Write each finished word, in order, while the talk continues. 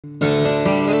Hey,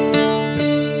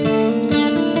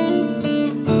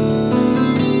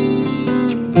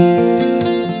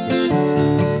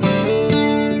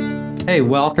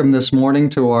 welcome this morning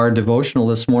to our devotional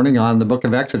this morning on the book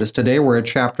of Exodus. Today we're at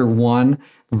chapter 1,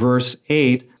 verse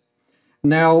 8.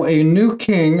 Now a new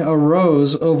king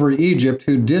arose over Egypt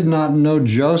who did not know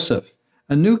Joseph.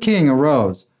 A new king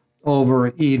arose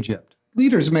over Egypt.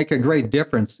 Leaders make a great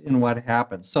difference in what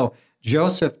happens. So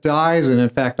Joseph dies, and in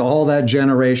fact, all that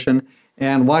generation.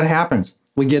 And what happens?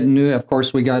 We get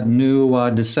we got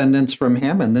new descendants from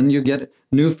him, and then you get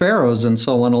new pharaohs and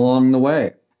so on along the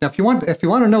way. Now, if you want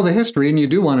to know the history, and you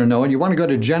do want to know it, you want to go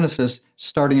to Genesis,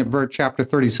 starting at chapter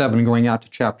 37, going out to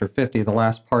chapter 50, the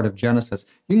last part of Genesis.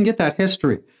 You can get that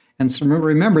history, and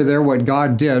remember there what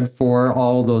God did for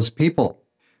all those people.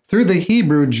 Through the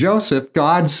Hebrew Joseph,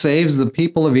 God saves the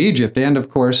people of Egypt, and of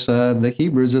course the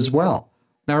Hebrews as well.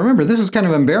 Now remember, this is kind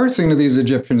of embarrassing to these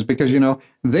Egyptians because,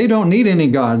 they don't need any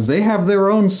gods. They have their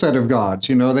own set of gods.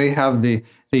 They have the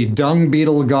dung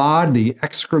beetle god, the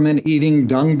excrement-eating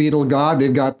dung beetle god.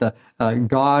 They've got the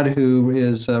god who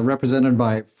is represented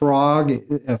by a frog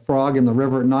in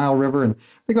the Nile River, and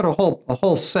they got a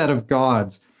whole set of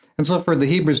gods. And so for the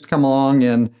Hebrews to come along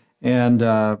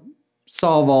and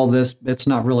solve all this, it's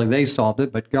not really they solved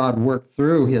it, but God worked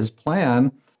through his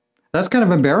plan. That's kind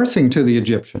of embarrassing to the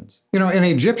Egyptians. And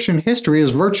Egyptian history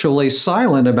is virtually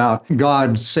silent about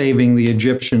God saving the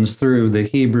Egyptians through the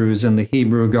Hebrews and the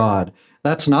Hebrew God.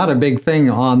 That's not a big thing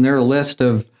on their list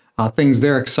of things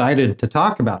they're excited to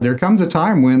talk about. There comes a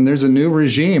time when there's a new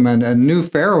regime and a new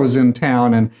Pharaoh's in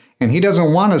town, and he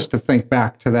doesn't want us to think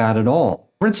back to that at all.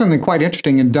 I read something quite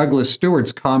interesting in Douglas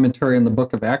Stewart's commentary on the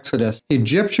book of Exodus.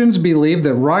 Egyptians believed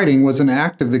that writing was an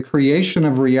act of the creation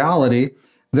of reality,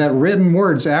 that written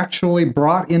words actually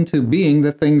brought into being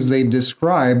the things they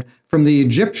described. From the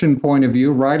Egyptian point of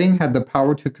view, writing had the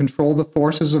power to control the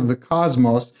forces of the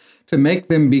cosmos, to make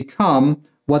them become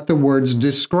what the words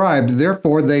described.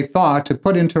 Therefore, they thought to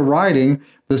put into writing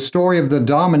the story of the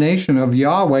domination of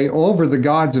Yahweh over the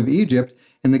gods of Egypt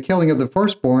in the killing of the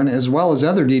firstborn, as well as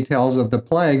other details of the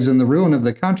plagues and the ruin of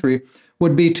the country,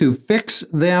 would be to fix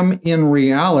them in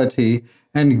reality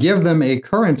and give them a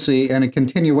currency and a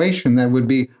continuation that would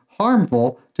be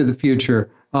harmful to the future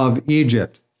of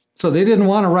Egypt. So they didn't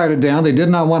want to write it down. They did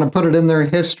not want to put it in their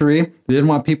history. They didn't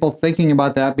want people thinking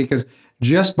about that, because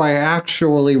just by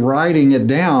actually writing it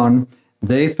down,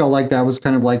 they felt like that was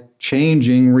kind of like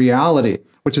changing reality,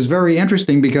 which is very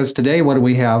interesting because today, what do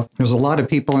we have? There's a lot of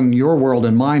people in your world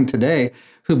and mine today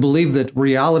who believe that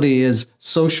reality is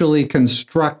socially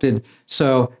constructed.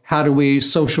 So how do we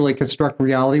socially construct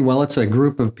reality? Well, it's a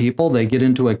group of people. They get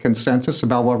into a consensus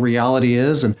about what reality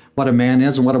is and what a man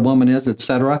is and what a woman is,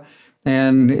 etc.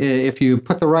 And if you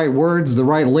put the right words, the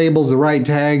right labels, the right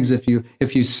tags, if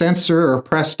you censor or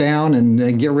press down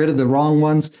and get rid of the wrong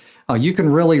ones, you can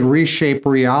really reshape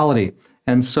reality.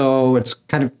 And so it's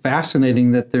kind of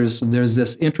fascinating that there's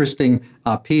this interesting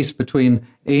piece between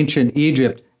ancient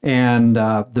Egypt and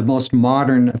the most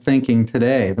modern thinking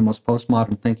today, the most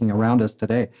postmodern thinking around us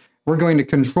today. We're going to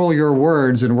control your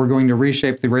words, and we're going to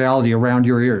reshape the reality around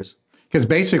your ears. Because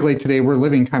basically today we're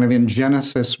living kind of in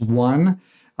Genesis 1,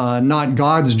 not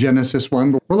God's Genesis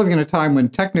 1, but we're living in a time when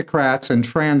technocrats and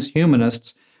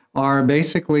transhumanists are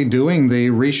basically doing the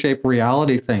reshape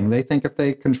reality thing. They think if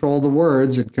they control the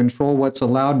words and control what's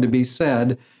allowed to be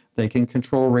said, they can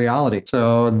control reality.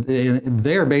 So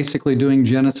they're basically doing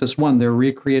Genesis 1. They're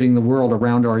recreating the world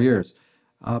around our ears.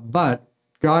 But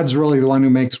God's really the one who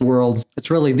makes worlds.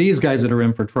 It's really these guys that are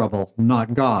in for trouble,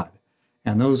 not God.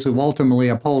 And those who ultimately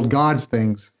uphold God's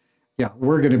things,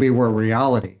 we're going to be where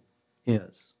reality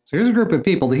is. So here's a group of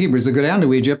people, the Hebrews, that go down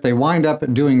to Egypt. They wind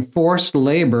up doing forced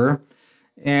labor,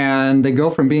 and they go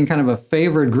from being kind of a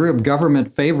favored group,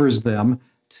 government favors them,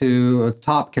 to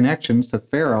top connections to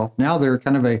Pharaoh. Now they're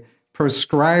kind of a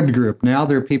proscribed group. Now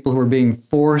they're people who are being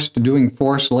forced, doing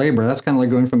forced labor. That's kind of like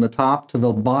going from the top to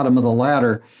the bottom of the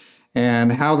ladder,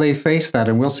 and how they face that.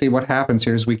 And we'll see what happens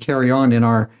here as we carry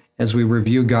on as we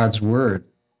review God's Word.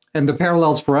 And the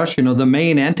parallels for us, the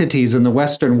main entities in the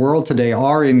Western world today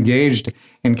are engaged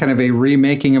in kind of a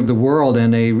remaking of the world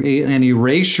and an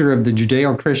erasure of the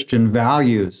Judeo-Christian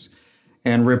values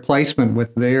and replacement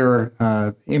with their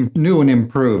new and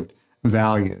improved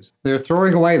values. They're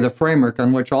throwing away the framework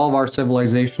on which all of our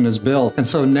civilization is built. And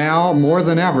so now, more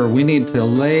than ever, we need to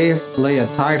lay a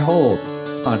tight hold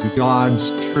on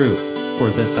God's truth for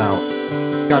this hour.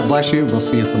 God bless you. We'll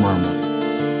see you tomorrow morning.